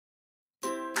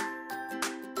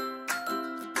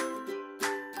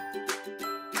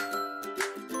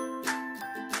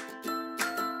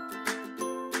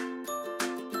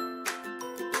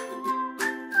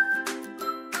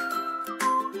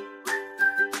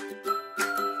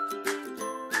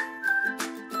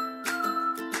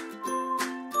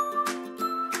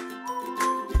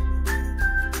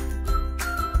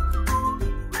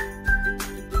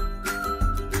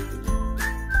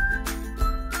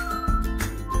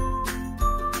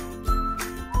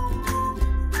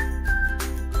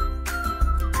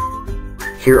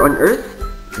Here on Earth,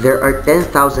 there are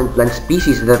 10,000 plant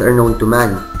species that are known to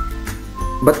man,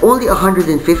 but only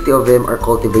 150 of them are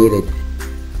cultivated.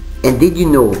 And did you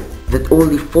know that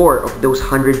only 4 of those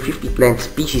 150 plant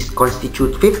species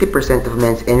constitute 50% of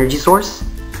man's energy source?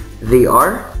 They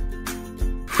are: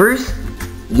 first,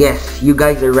 yes, you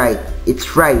guys are right,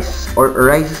 it's rice or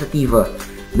Rice sativa,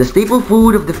 the staple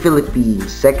food of the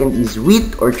Philippines. Second is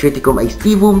wheat or Triticum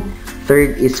aestivum.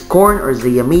 Third is corn or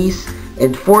Zea mays.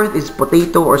 And fourth is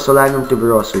potato or Solanum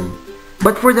tuberosum.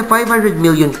 But for the 500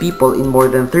 million people in more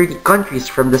than 30 countries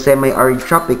from the semi-arid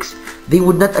tropics, they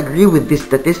would not agree with these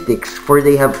statistics, for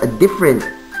they have a different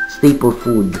staple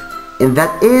food. And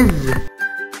that is...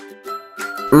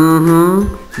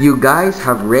 you guys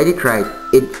have read it right.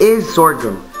 It is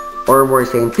sorghum, or more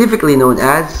scientifically known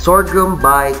as sorghum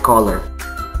bicolor.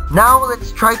 Now let's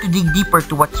try to dig deeper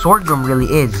to what sorghum really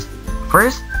is.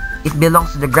 First, it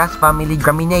belongs to the grass family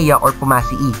Gramineae or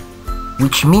Pomaceae,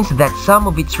 which means that some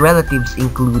of its relatives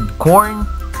include corn,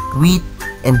 wheat,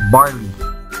 and barley.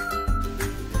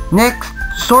 Next,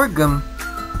 sorghum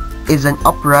is an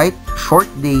upright,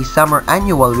 short-day summer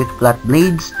annual with flat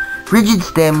blades, rigid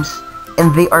stems,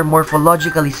 and they are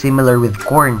morphologically similar with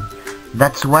corn.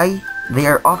 That's why they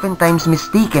are oftentimes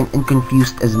mistaken and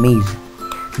confused as maize.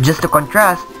 Just to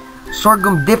contrast,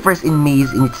 sorghum differs in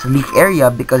maize in its leaf area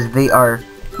because they are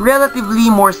relatively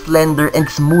more slender and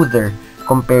smoother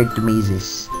compared to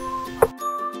maizes.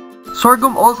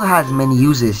 Sorghum also has many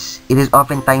uses. It is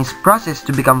oftentimes processed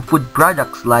to become food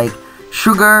products like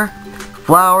sugar,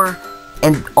 flour,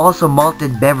 and also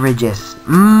malted beverages.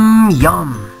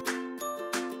 Yum!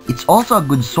 It's also a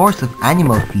good source of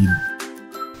animal feed.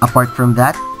 Apart from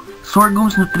that,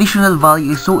 sorghum's nutritional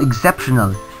value is so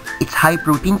exceptional. Its high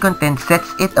protein content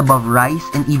sets it above rice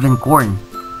and even corn.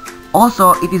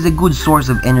 Also, it is a good source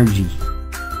of energy.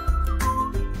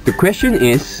 The question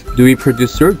is, do we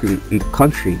produce sorghum in the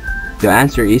country? The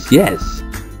answer is yes.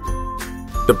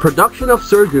 The production of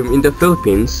sorghum in the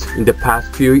Philippines in the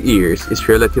past few years is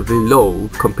relatively low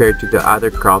compared to the other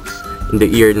crops in the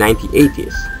year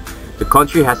 1980s. The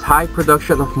country has high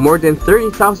production of more than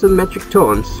 30,000 metric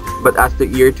tons, but as the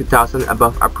year 2000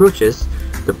 above approaches,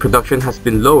 the production has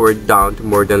been lowered down to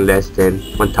more than less than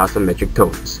 1,000 metric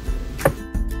tons.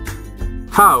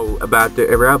 How about the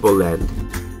arable land?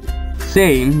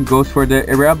 Same goes for the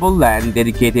arable land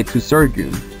dedicated to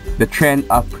sorghum. The trend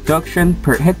of production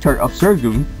per hectare of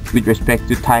sorghum with respect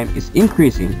to time is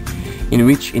increasing, in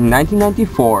which in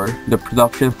 1994, the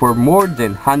production for more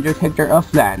than 100 hectares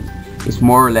of land is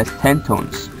more or less 10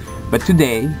 tons. But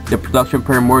today, the production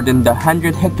per more than the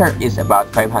 100 hectare is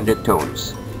about 500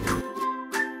 tons.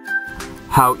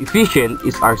 How efficient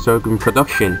is our sorghum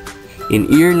production? In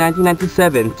year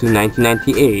 1997 to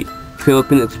 1998,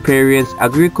 Philippines experienced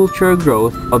agricultural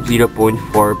growth of 0.4%,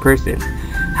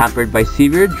 hampered by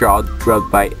severe drought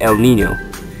brought by El Nino,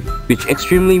 which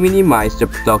extremely minimized the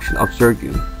production of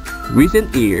sorghum.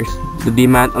 Recent years, the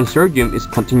demand on sorghum is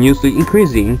continuously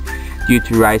increasing due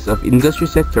to rise of industry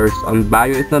sectors on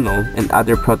bioethanol and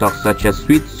other products such as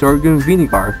sweet sorghum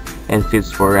vinegar and feeds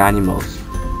for animals.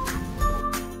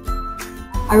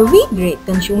 Are we great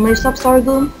consumers of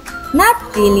sorghum? Not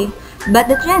really, but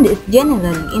the trend is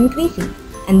generally increasing,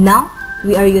 and now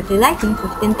we are utilizing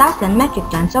 15,000 metric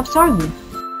tons of sorghum.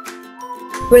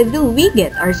 Where do we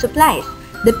get our supplies?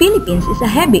 The Philippines is a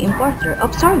heavy importer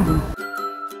of sorghum.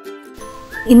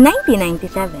 In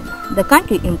 1997, the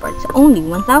country imports only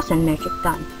 1,000 metric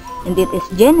tons, and it is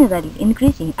generally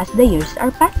increasing as the years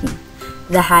are passing.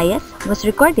 The highest was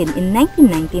recorded in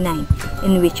 1999,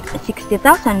 in which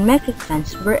 60,000 metric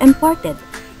tons were imported.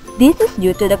 This is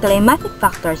due to the climatic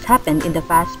factors happened in the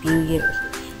past few years.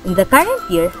 In the current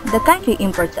year, the country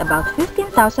imports about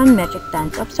 15,000 metric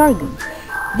tons of sorghum.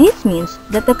 This means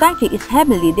that the country is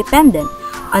heavily dependent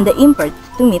on the imports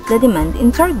to meet the demand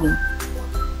in sorghum.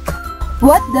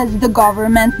 What does the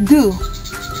government do?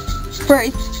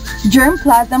 First,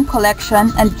 germplasm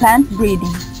collection and plant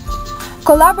breeding.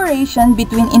 Collaboration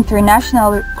between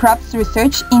International Crops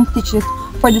Research Institute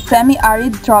for the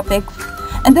Semi-Arid Tropics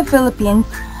and the Philippines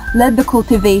led the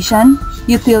cultivation,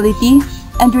 utility,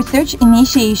 and research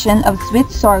initiation of sweet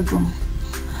sorghum.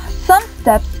 Some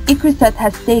steps ICRISAT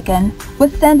has taken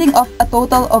was sending off a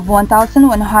total of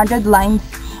 1,100 lines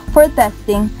for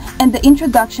testing and the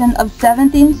introduction of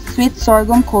 17 sweet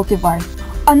sorghum cultivars.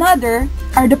 Another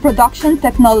are the production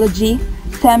technology,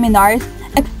 seminars,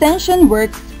 extension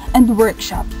works, and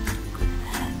workshops.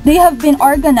 They have been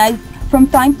organized from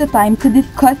time to time to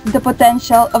discuss the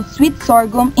potential of sweet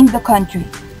sorghum in the country.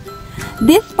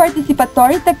 These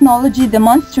participatory technology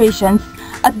demonstrations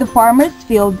at the farmers'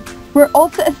 field were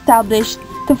also established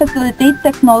to to facilitate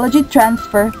technology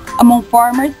transfer among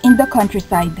farmers in the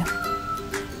countryside.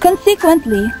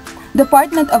 Consequently,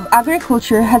 Department of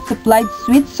Agriculture has supplied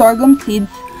sweet sorghum seeds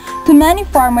to many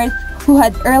farmers who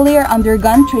had earlier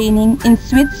undergone training in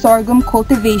sweet sorghum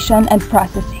cultivation and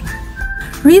processing.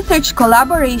 Research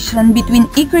collaboration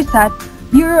between ICRISAT,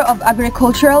 Bureau of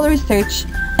Agricultural Research,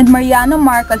 and Mariano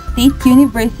Marcos State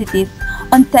Universities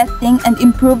on testing and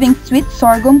improving sweet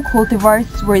sorghum cultivars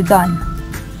were done.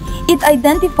 It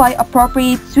identified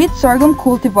appropriate sweet sorghum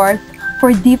cultivars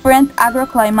for different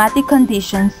agroclimatic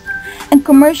conditions and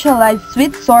commercialized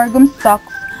sweet sorghum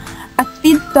stocks as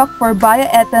feedstock for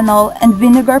bioethanol and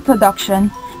vinegar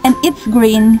production and its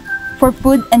grain for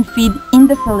food and feed in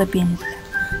the Philippines.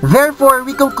 Therefore,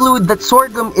 we conclude that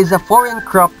sorghum is a foreign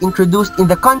crop introduced in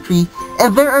the country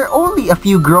and there are only a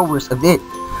few growers of it.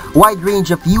 Wide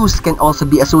range of use can also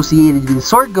be associated with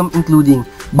sorghum, including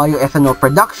bioethanol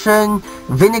production,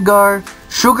 vinegar,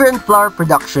 sugar and flour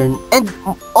production, and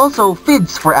also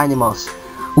feeds for animals.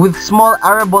 With small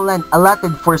arable land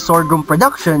allotted for sorghum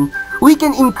production, we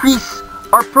can increase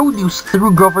our produce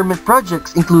through government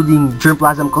projects including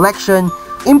germplasm collection,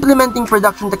 implementing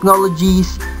production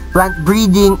technologies, plant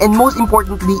breeding, and most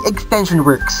importantly, extension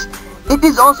works. It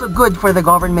is also good for the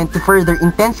government to further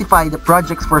intensify the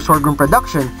projects for sorghum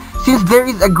production since there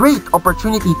is a great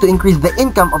opportunity to increase the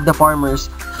income of the farmers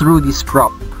through this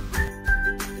crop.